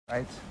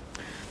Right.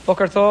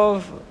 Boker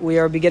Tov, we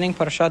are beginning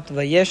Parashat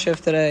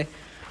Vayeshev today.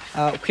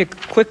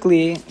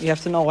 Quickly, you have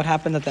to know what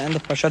happened at the end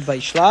of Parashat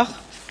Vayishlach.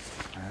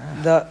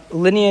 The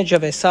lineage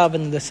of Esav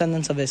and the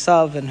descendants of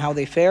Esav and how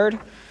they fared.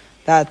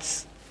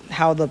 That's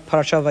how the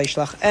Parashat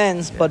Vayishlach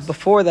ends. Yes. But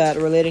before that,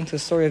 relating to the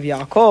story of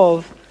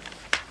Yaakov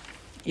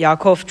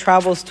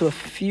travels to a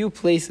few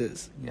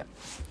places. Yeah.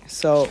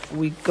 So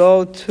let's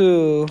go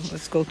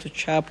to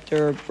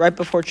chapter, right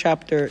before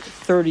chapter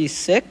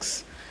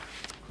 36.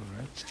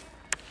 Correct.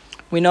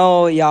 We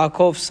know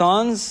Yaakov's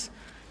sons,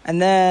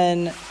 and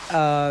then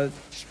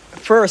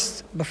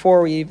first,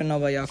 before we even know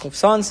about Yaakov's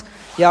sons,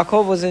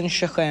 Yaakov was in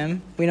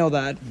Shechem. We know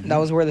that. Mm-hmm. That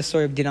was where the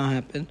story of Dinah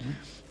happened. Mm-hmm.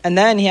 And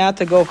then he had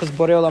to go because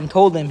Borei Olam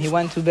told him. He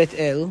went to Beit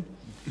El.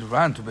 He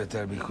ran to Beit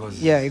El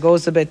because... Yeah, he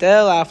goes to Beit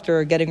El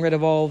after getting rid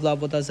of all of the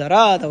Avodah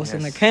Zarah that was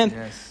in the camp.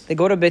 Yes. They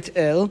go to Beit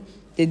El.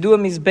 They do a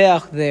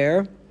Mizbeach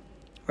there,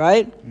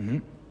 right? Mm-hmm.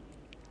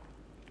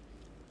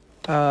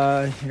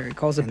 Here he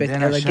calls it Beit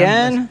El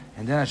again.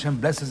 And then Hashem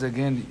blesses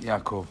again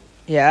Yaakov.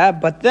 Yeah,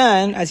 but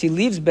then as he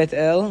leaves Beit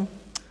El,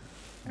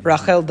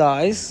 Rachel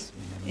dies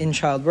in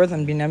childbirth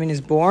and Binyamin is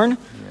born.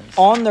 Yes.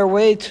 On their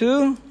way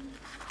to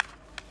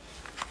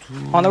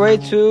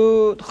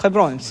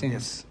Hebron, it seems.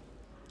 Yes.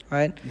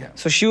 Right? Yeah.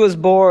 So she was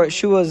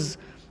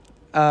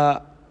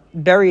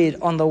buried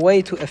on the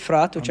way to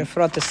Efrat, which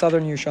Efrat is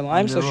southern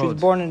Yerushalayim. So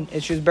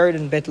she was buried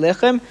in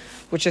Bethlehem,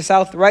 which is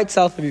right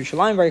south of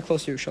Yerushalayim, very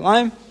close to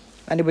Yerushalayim.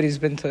 Anybody who's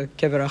been to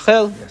Kever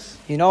Rachel, yes,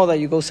 you know that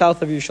you go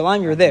south of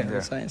Yerushalayim, you're there.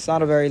 It's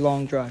not a very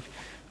long drive.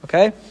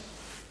 Okay?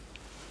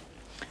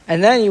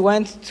 And then he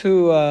went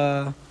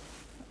to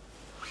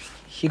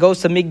he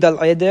goes to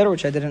Migdal Eder,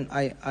 which I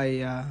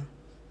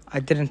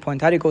didn't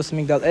point out. He goes to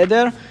Migdal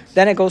Eder. Yes.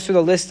 Then it goes through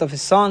the list of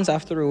his sons.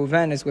 After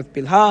Reuven is with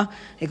Bilhah,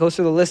 he goes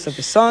through the list of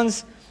his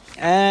sons,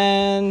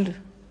 and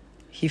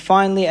he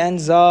finally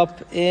ends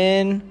up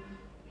in.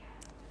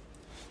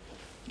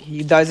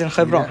 He dies in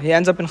Hebron. Yeah. He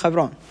ends up in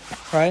Hebron,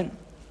 right?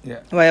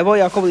 Yeah.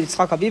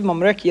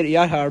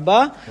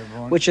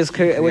 Which is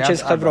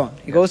Hebron.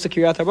 He goes to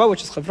Kiryat Arba,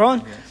 which is Hebron.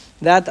 Yes.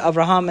 That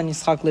Abraham and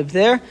Yitzchak lived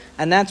there,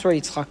 and that's where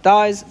Yitzchak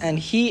dies. And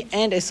he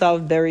and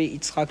Esav bury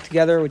Yitzchak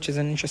together, which is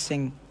an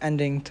interesting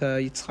ending to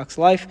Yitzchak's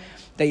life.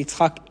 That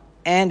Yitzchak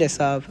and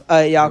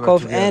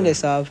Yaakov and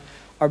Esav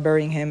are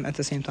burying him at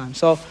the same time.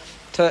 So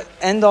to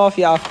end off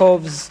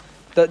Yaakov's,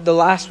 the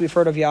last we've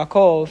heard of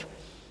Yaakov,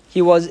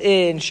 he was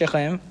in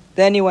Shechem.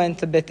 Then he went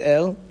to Beit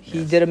El.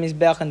 He did a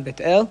Mizbeach in Beit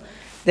El.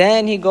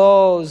 Then he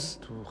goes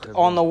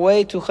on the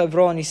way to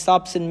Hebron. He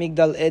stops in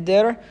Migdal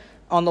Eder.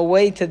 On the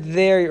way to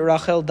there,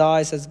 Rachel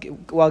dies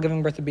while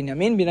giving birth to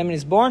Binyamin. Binyamin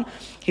is born.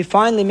 He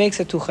finally makes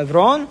it to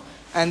Hebron.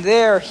 And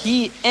there,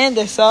 he and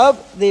Esav,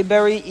 they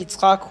bury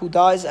Yitzchak, who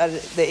dies at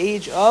the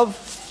age of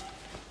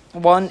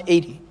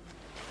 180.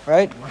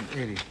 Right?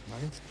 180,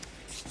 right?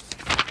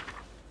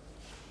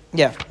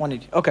 Yeah,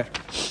 180. Okay.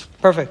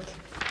 Perfect.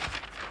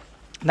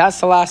 That's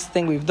the last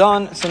thing we've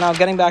done. So now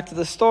getting back to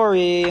the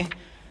story,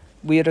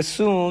 we'd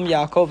assume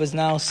Yaakov is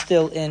now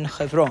still in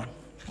Hebron.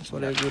 That's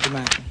what I would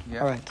imagine.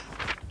 Yeah. All right.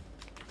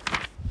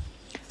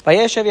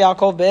 Vayeshev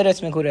Yaakov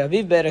be'eretz megurei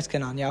aviv be'eretz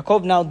Canaan.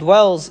 Yaakov now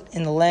dwells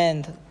in the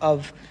land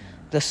of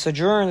the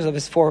sojourns of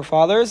his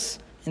forefathers,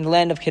 in the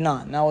land of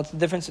Canaan. Now, what's the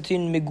difference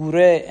between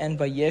megurei and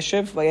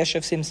Vayeshev?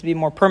 Vayeshev seems to be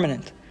more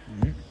permanent.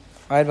 Mm-hmm.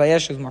 Right?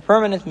 Vayeshev is more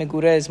permanent.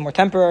 Megurei is more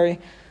temporary.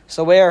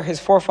 So where his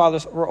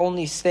forefathers were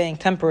only staying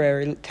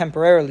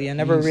temporarily and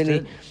never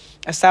really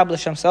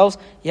established themselves,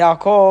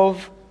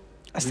 Yaakov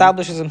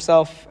establishes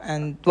himself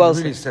and dwells.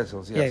 He really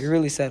settles, yes. Yeah, he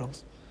really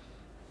settles.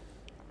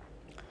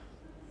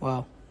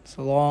 Wow, it's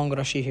a long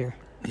Rashi here.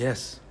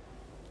 Yes.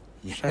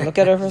 Should I look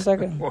at it for a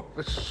second?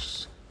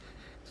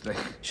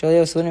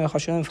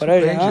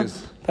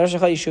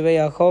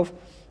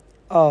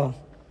 Oh.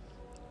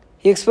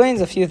 He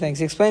explains a few things.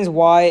 He explains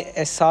why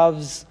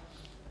Esav,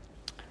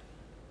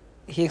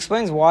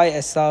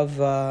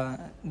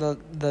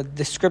 the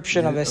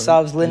description of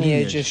Esav's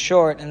lineage is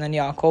short, and then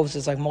Yaakov's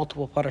is like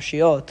multiple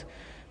parashiot,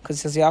 because it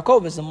says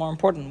Yaakov is the more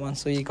important one,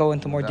 so you go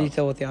into more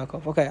detail with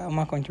Yaakov. Okay, I'm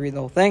not going to read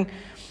the whole thing.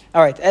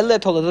 All right, Elle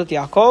Toledot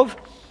Yaakov.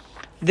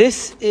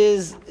 This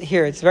is,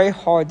 here, it's very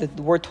hard, that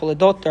the word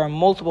Toledot, there are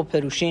multiple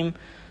perushim.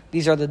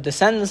 These are the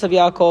descendants of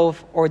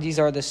Yaakov, or these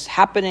are the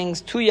happenings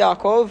to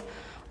Yaakov,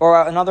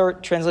 or another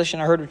translation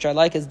I heard which I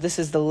like is, this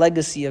is the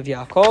legacy of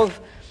Yaakov.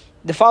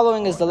 The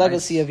following is the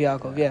legacy of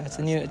Yaakov. Yeah, it's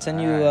a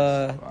new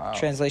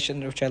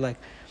translation which I like.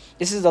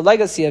 This is the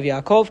legacy of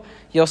Yaakov.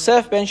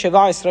 Yosef ben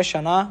Sheva Isra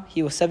Shana,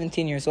 he was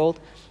 17 years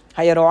old.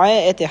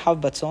 Hayaro'eh et Ehav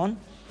Batzon,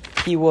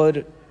 he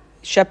would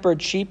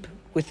shepherd sheep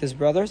with his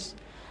brothers.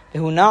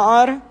 Behu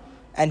Na'ar,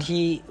 and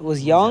he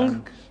was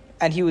young,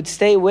 and he would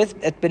stay with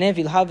et Bnei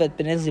Vilha et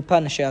Bnei Zilpah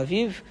Nashei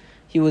Aviv.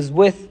 He was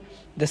with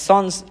the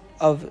sons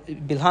of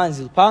Bilhah and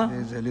Zilpah.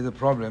 There's a little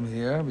problem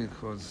here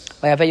because...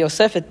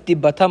 Yosef et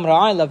Dibatam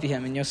Ra'ai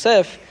Lavihim. And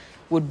Yosef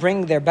would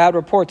bring their bad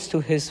reports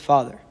to his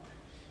father.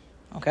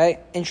 Okay?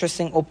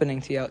 Interesting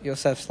opening to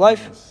Yosef's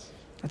life. Yes.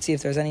 Let's see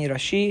if there's any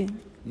Rashi.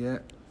 Yeah,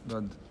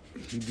 but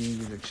he being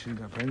with the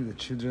children, apparently the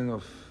children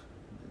of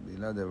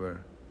Bilhah, they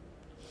were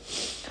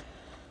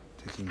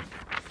taking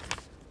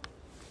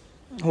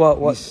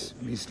What?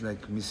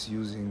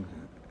 misusing.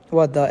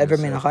 What, the Ever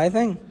Yosef. Minachai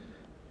thing?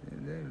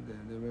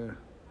 They were.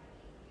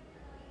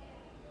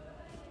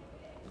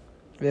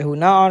 והוא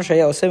נער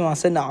שהיה עושה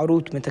מעשה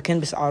נערות, מתקן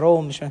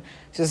בשערו.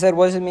 She said,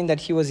 what does it mean that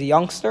he was a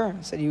youngster?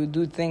 He said he would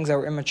do things that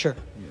were immature.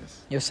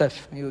 Yes.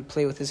 Yosef, he would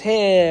play with his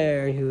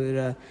hair, he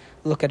would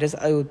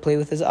he would play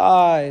with his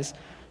eyes.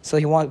 So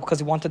because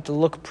he wanted to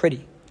look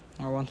pretty,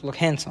 or wanted to look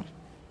handsome.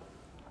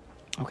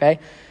 Okay?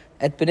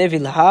 את בני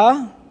וילהה,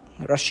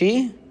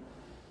 רש"י,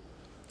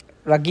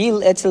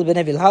 רגיל אצל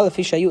בני וילהה,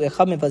 לפי שהיו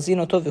אחד מבזין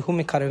אותו והוא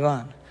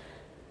מקרבן.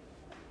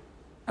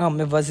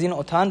 מבזין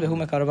אותן והוא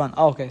מקרבן.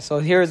 Okay, so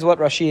here's what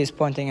Rashi is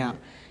pointing out.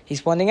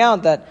 He's pointing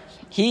out that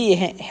he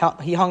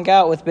hung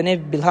out with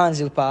Bnei Bilha and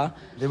Zilpah.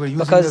 They were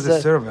using him as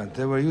a servant.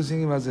 They were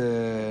using him as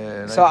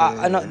a... So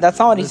that's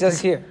not what he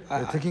says here.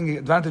 They're taking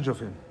advantage of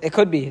him. It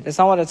could be. That's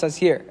not what it says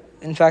here.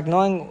 In fact,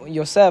 knowing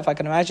Yosef, I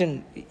can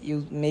imagine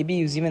maybe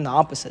he was even the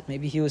opposite.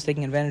 Maybe he was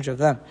taking advantage of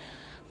them.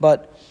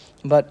 But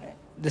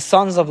the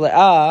sons of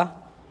Leah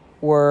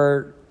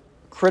were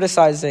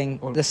criticizing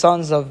the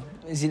sons of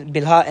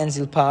Bilha and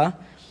Zilpah.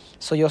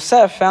 So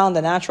Yosef found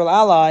a natural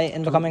ally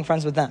in becoming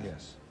friends with them.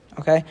 Yes.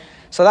 Okay?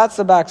 So that's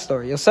the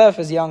backstory. Yosef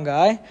is a young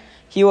guy.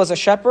 He was a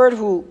shepherd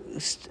who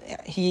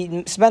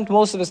he spent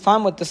most of his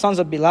time with the sons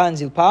of Bilha and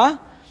Zilpah.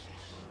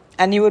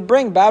 And he would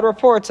bring bad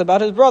reports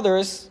about his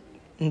brothers,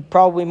 and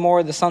probably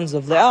more the sons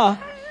of Leah.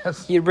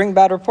 Yes. He'd bring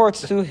bad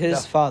reports to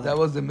his father. That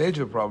was the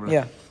major problem.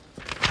 Yeah.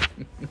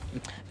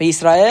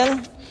 וישראל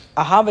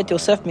אהב את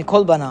יוסף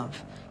מכל בניו,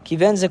 כי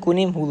בן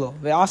זקונים הוא לו,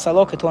 ועשה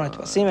לו כתונת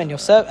פסים.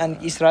 And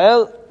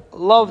Israel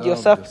loved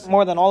Yosef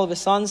more than all of his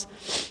sons,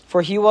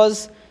 for he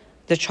was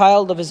the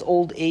child of his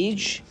old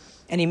age,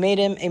 and he made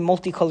him a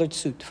multicolored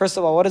suit. First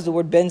of all, what does the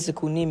word ben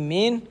zekunim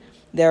mean?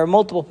 There are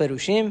multiple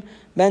perushim.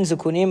 Ben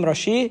zekunim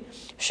Rashi,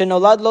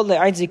 shenolad lo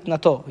le'ait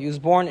ziknato. He was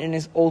born in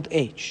his old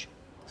age.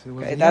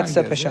 Okay, that's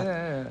the peshat.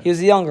 Yeah. He was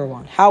the younger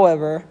one.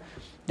 However,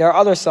 there are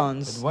other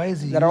sons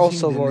that are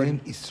also the born.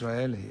 name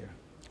Israel here?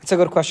 It's a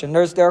good question.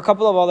 There are a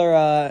couple of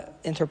other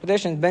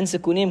interpretations. Ben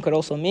zekunim could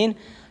also mean,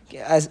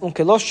 as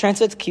Unkelos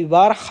translates,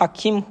 kibar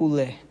hakim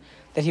hule,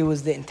 that he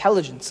was the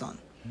intelligent son.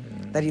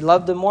 That he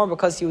loved him more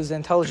because he was the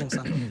intelligent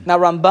son. Now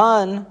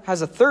Ramban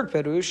has a third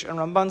perush, and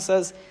Ramban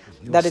says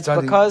that it's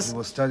because he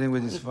was studying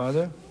with his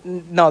father.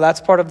 No,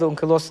 that's part of the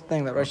Unkelos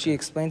thing that Rashi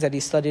explains, that he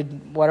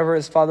studied whatever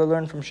his father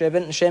learned from Shem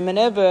and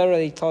Ever.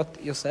 He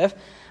taught Yosef.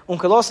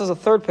 Unkelos has a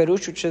third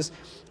perush, which is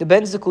the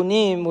Ben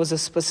Zekunim was a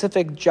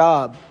specific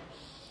job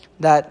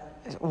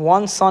that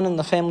one son in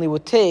the family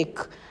would take,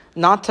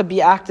 not to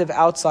be active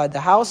outside the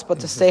house, but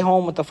to stay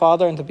home with the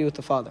father and to be with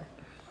the father.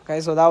 Okay,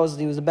 so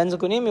he was a Ben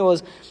Zekunim. He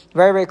was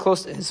very, very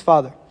close to his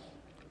father.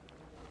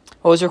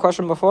 What was your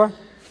question before?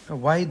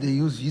 Why they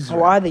use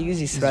Israel? Why they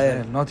use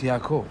Israel? Not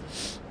Yaakov.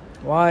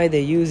 Why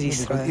they use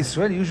Israel? Because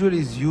Israel usually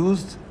is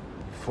used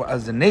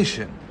as a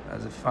nation,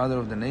 as a father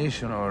of the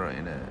nation, or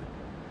in a...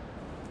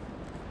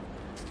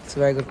 It's a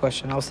very good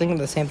question. I was thinking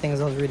the same thing as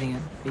I was reading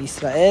it.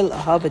 Israel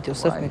ahab et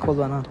Yosef mikol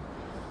banav.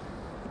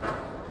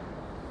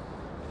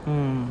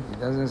 It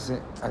doesn't say...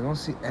 I don't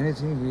see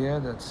anything here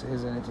that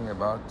says anything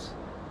about...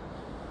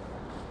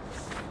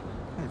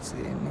 Let's see,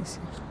 let me see.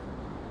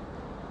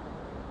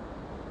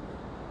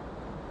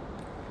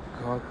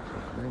 God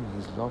proclaimed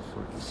his love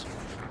for Israel.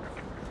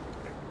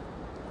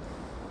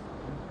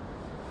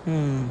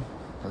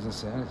 Doesn't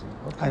say anything.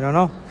 Okay. I don't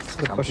know. It's a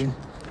good question.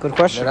 Good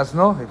question. Let us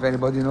know if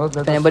anybody knows.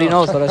 If anybody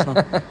knows, let us know.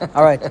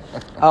 All right.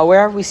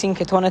 Where have we seen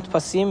Ketonet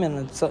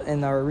Pasim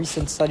in our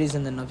recent studies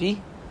in the Navi?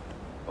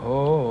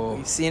 Oh.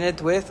 We've seen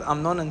it with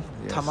Amnon and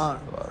Tamar.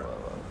 Wow.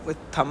 With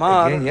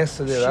Tamar, Again,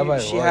 yesterday, Rabbi.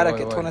 she had a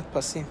Ketonet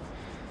Pasim.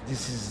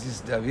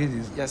 This David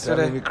is Yesterday.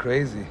 driving me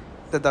crazy.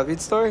 The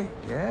David story?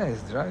 Yeah,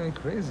 it's driving me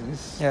crazy.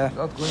 There's a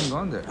lot going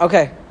on there.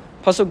 Okay.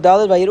 פסוק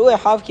ד' ויראו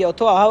אחיו כי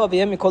אותו אהב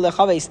אביהם מכל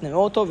אחיו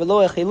וישנאו אותו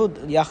ולא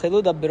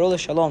יאכלו דברו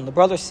לשלום. The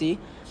brothers see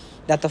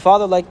that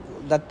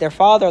their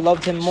father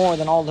loved him more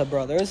than all the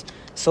brothers,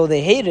 so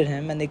they hated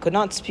him and they could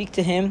not speak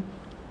to him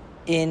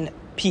in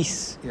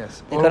peace.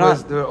 Yes, they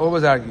were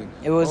always arguing.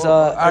 It was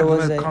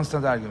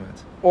constant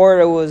argument. Or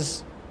it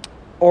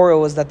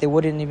was that they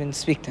wouldn't even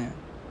speak to him.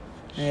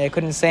 And they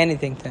couldn't say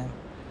anything to him.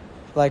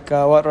 Like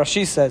what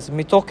Rashi says,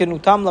 מתוך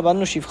כנותם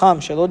לבנו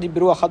שפחם, שלא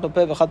דיברו אחד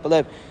בפה ואחד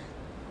בלב.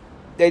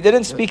 They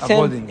didn't speak to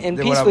him in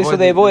peacefully, so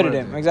they avoided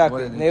him.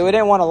 Exactly. They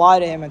didn't want to lie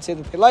to him and say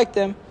that they liked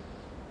him,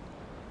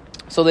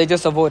 so they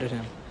just avoided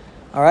him.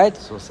 All right?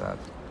 So sad.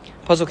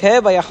 פסוק ה'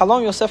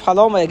 ויחלום יוסף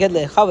חלום ויגד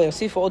לאחיו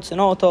ויוסיפו עוד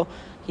שנאו אותו.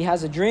 He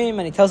has a dream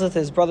and he tells it to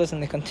his brothers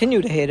and they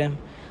continue to hate him.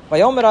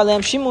 ויאמר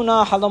עליהם שימו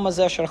נא החלום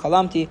הזה אשר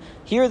חלמתי.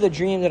 Hear the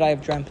dream that I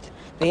have dreamt.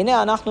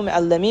 והנה אנחנו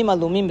מעלמים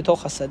עלומים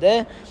בתוך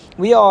השדה.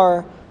 We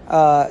are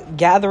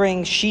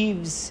gathering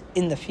sheaves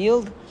in the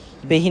field.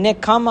 והנה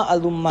קמה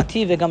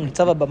אלומתי וגם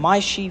ניצבה במאי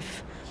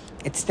sheaf.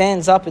 It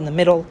stands up in the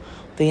middle.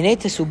 והנה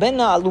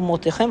תסובנה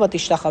אלומותיכם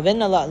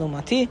ותשתחוונה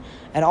לאלומתי.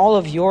 And all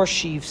of your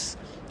sheaves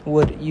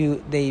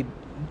they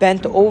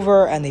bent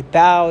over and they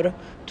bowed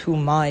to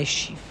my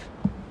sheaf.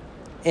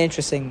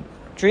 Interesting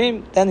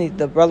dream. Then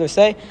the brothers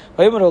say,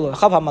 what, you're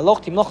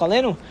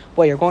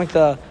going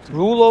to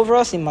rule over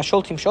us? And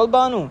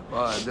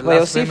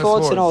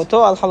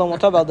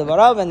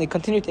they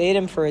continue to hate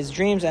him for his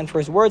dreams and for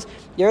his words.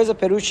 There is a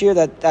perush here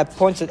that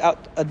points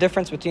out a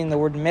difference between the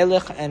word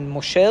melech and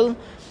moshel.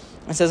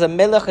 It says a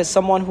melech is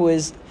someone who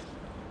is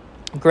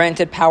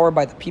granted power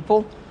by the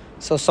people.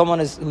 So someone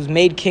who's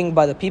made king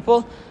by the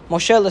people.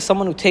 Moshel is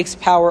someone who takes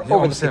power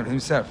over the people.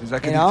 Himself. He's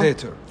like a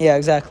dictator. Yeah,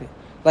 exactly.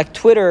 Like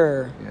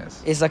Twitter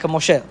is like a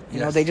moshel.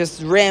 You know, they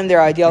just ram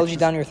their ideology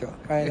down your throat.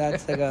 Right?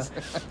 That's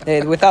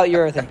like without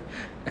your thing.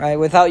 Right?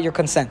 Without your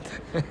consent.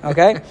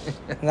 Okay?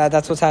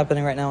 That's what's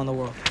happening right now in the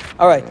world.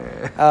 All right.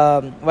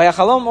 So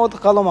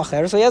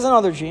he has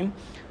another dream.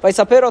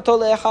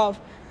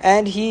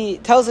 And he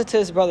tells it to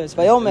his brothers. A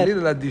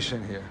little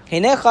addition here.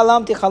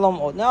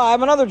 Now I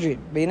have another dream.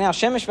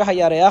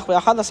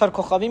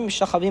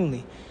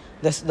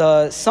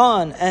 The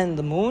sun and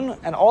the moon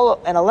and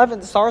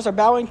 11 stars are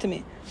bowing to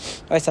me.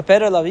 He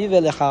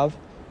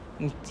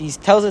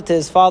tells it to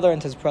his father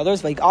and to his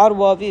brothers. And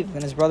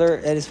his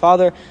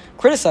father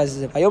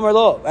criticizes him.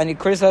 And he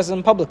criticizes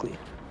him publicly.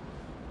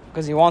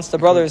 Because he wants the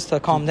brothers to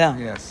calm down.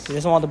 Yes. He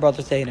doesn't want the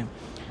brothers to hate him.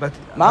 But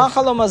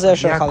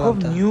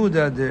Yaakov knew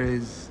that there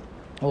is...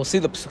 We'll see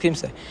the psukim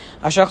say.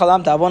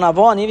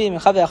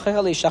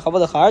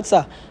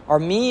 Are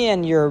me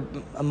and your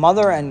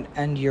mother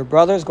and your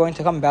brothers going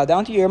to come and bow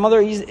down to you? Your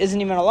mother isn't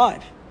even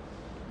alive.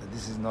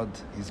 This is not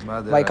his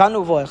mother.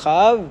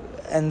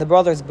 And the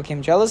brothers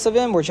became jealous of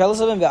him. Were jealous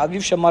of him.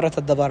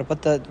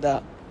 But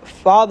the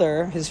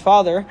father, his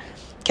father,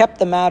 kept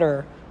the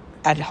matter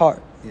at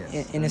heart,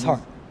 in his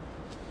heart.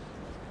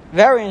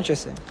 Very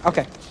interesting.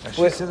 Okay.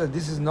 She said that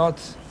this is not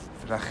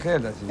Rachel.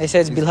 They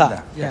say it's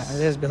Bilhah. Yes. Yeah,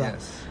 it is Bilhah.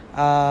 Yes.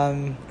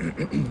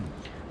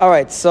 All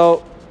right,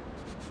 so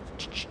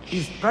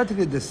it's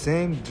practically the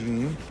same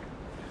dream,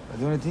 but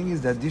the only thing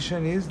is the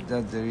addition is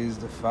that there is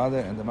the father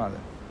and the mother.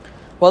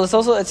 Well,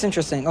 it's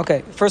interesting.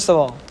 Okay, first of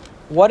all,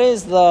 what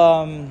is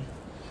what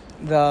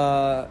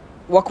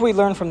can we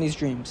learn from these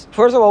dreams?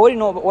 First of all, what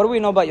do we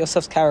know about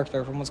Yosef's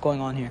character from what's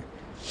going on here?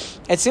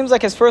 It seems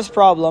like his first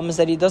problem is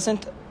that he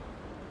doesn't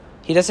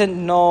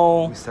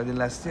know. We studied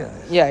last year.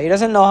 Yeah, he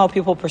doesn't know how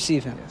people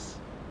perceive him. Yes.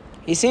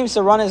 He seems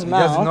to run his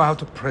mouth. He doesn't know how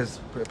to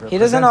He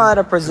doesn't know how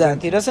to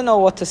present. He doesn't know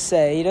what to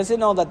say. He doesn't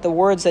know that the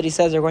words that he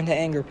says are going to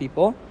anger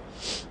people.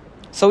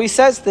 So he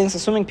says things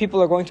assuming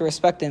people are going to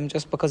respect him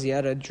just because he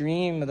had a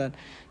dream.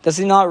 Does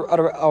he not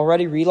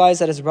already realize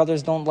that his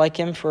brothers don't like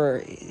him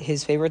for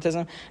his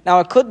favoritism? Now,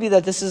 it could be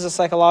that this is a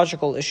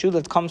psychological issue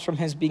that comes from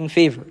his being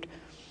favored.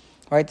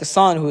 Right? The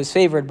son who is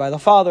favored by the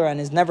father and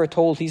is never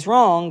told he's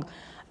wrong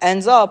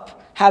ends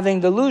up having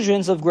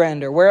delusions of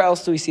grandeur. Where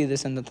else do we see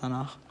this in the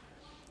Tanakh?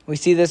 We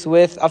see this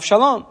with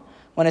Avshalom.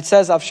 When it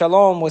says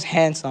Avshalom was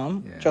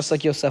handsome, just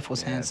like Yosef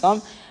was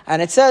handsome,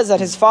 and it says that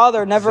his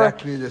father never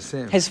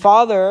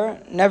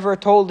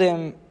told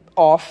him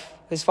off.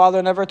 His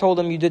father never told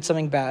him you did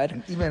something bad.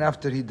 And even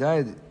after he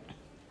died,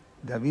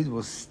 David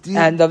was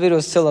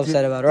still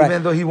upset about it, right?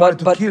 Even though he wanted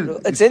to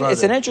kill his father.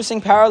 It's an interesting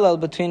parallel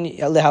between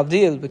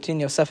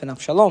Yosef and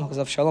Avshalom, because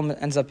Avshalom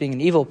ends up being an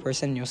evil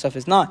person, Yosef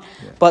is not.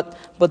 Yeah.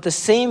 But the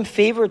same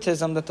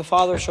favoritism that the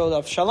father showed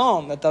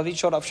Avshalom, that David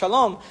showed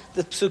Avshalom,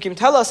 the Psukim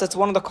tell us it's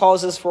one of the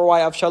causes for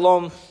why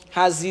Avshalom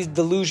has these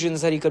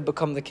delusions that he could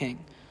become the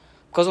king.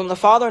 Because when the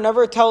father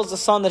never tells the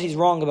son that he's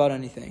wrong about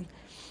anything,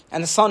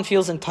 and the son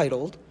feels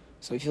entitled,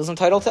 so he feels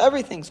entitled to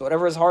everything. So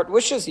whatever his heart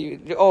wishes,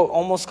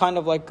 almost kind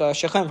of like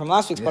Shechem from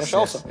last week's parasha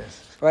also.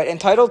 Yes. Right?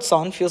 Entitled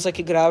son feels like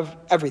he could have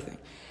everything.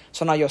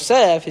 So now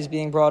Yosef is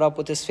being brought up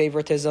with this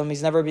favoritism.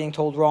 He's never being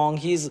told wrong.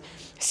 He's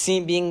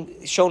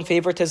being shown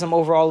favoritism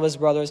over all of his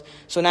brothers.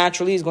 So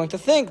naturally he's going to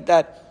think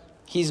that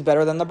he's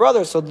better than the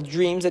brothers. So the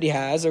dreams that he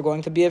has are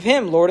going to be of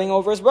him lording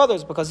over his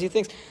brothers, because he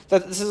thinks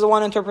that this is the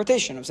one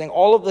interpretation of saying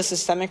all of this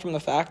is stemming from the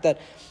fact that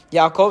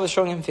Yaakov is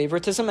showing him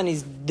favoritism and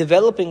he's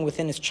developing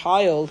within his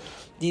child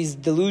these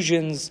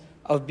delusions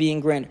of being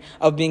great.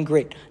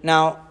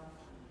 Now,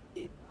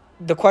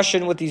 the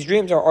question with these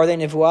dreams are they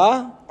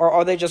nevuah or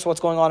are they just what's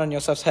going on in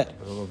Yosef's head?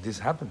 All of this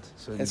happened.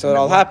 So it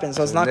all happened.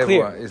 So it's not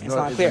clear. It's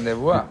not clear. It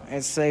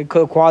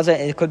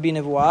could be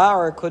nevuah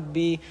or it could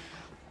be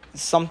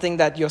something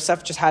that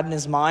Yosef just had in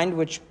his mind,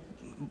 which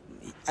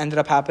ended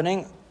up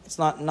happening. It's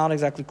not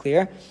exactly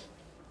clear.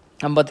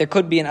 But there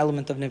could be an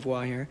element of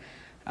nevuah here.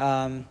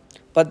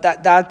 But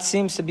that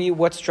seems to be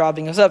what's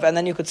driving Yosef. And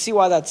then you could see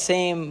why that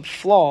same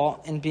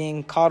flaw in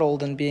being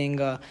coddled and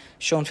being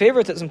shown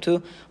favoritism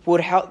to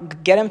would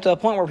get him to a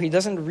point where he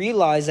doesn't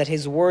realize that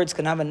his words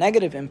can have a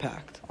negative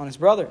impact on his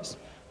brothers,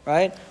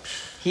 right?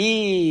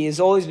 He is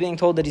always being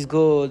told that he's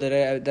good,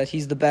 that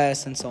he's the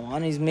best, and so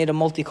on. He's made a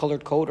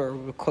multicolored coat or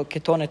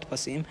ketonet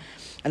pasim.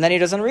 And then he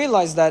doesn't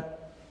realize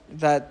that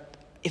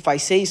if I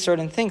say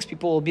certain things,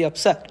 people will be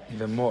upset.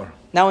 Even more.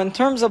 Now, in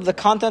terms of the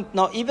content,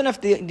 even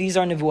if these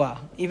are nevuah,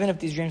 even if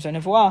these dreams are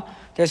nevuah,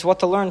 there's what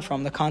to learn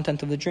from the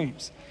content of the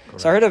dreams. Correct.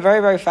 So I heard a very,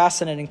 very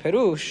fascinating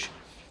perush,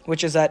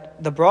 which is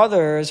that the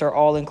brothers are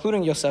all,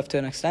 including Yosef to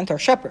an extent, are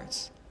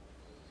shepherds.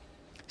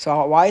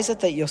 So why is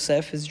it that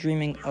Yosef is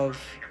dreaming of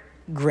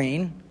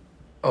grain,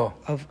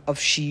 of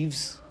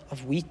sheaves,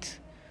 of wheat?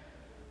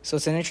 So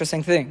it's an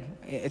interesting thing.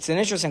 It's an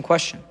interesting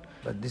question.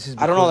 But this is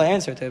I don't know the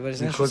answer to it, but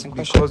it's an interesting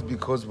question.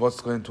 Because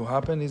what's going to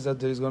happen is that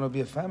there is going to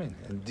be a famine.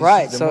 And this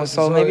right. Is the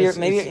so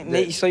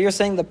maybe so you're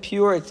saying the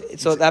pure.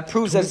 So that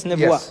proves that it's nevuah.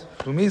 Yes.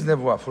 To me, it's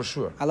nevuah for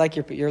sure. I like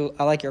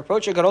your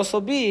approach. It could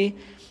also be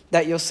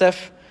that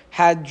Yosef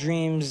had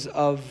dreams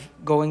of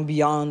going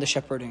beyond the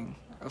shepherding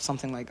or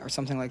something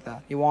like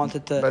that. He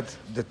wanted to. But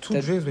the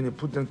two dreams, when you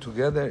put them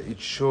together,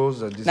 it shows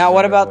that this. Now,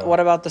 is what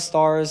about the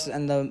stars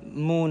and the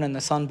moon and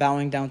the sun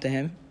bowing down to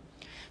him?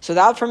 So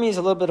that for me is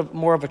a little bit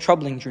more of a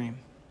troubling dream,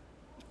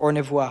 or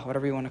nevuah,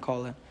 whatever you want to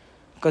call it.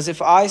 Because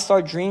if I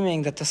start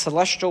dreaming that the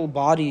celestial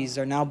bodies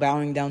are now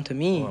bowing down to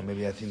me,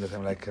 maybe I think that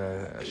I'm like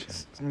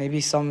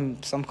maybe some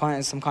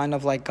kind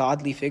of like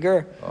godly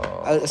figure,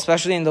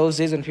 especially in those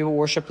days when people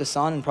worship the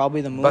sun and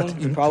probably the moon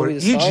and probably the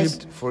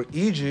stars. For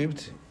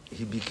Egypt,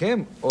 he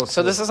became also.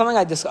 So this is something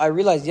I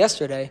realized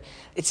yesterday.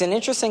 It's an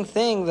interesting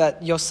thing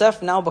that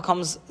Yosef now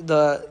becomes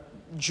the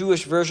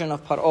Jewish version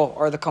of Paro,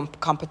 or the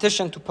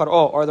competition to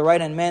Paro, or the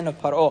right-hand man of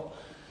Paro.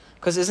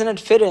 Because isn't it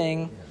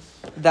fitting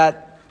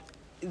that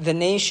the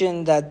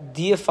nation that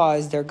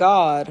deifies their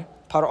god,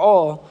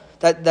 Paro,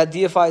 that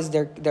deifies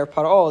their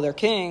Paro, their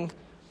king,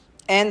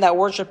 and that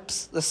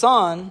worships the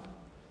sun,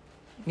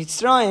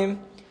 Mitzrayim,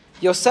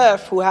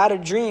 Yosef, who had a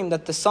dream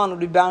that the sun would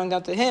be bowing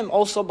down to him,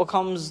 also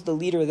becomes the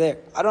leader there.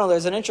 I don't know,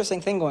 there's an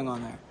interesting thing going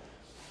on there.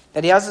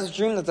 That he has this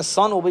dream that the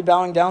sun will be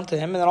bowing down to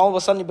him, and then all of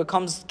a sudden he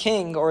becomes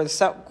king, or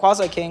the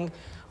quasi-king,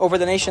 over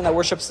the nation that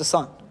worships the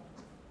sun.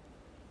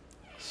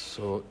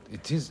 So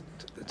it is.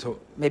 So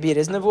maybe it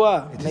is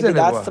nevuah. Maybe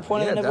that's the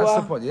point of the nevuah.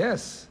 That's the point.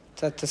 Yes.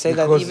 To say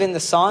because that even the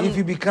sun, if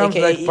he becomes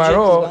like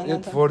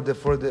Paro,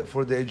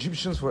 for the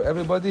Egyptians, for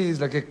everybody,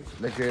 is like a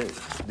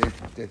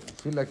they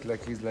feel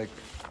like he's like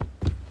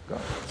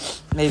God.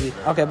 Maybe.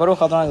 Okay.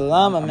 Baruch Adonai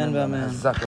L'olam. Amen. Amen.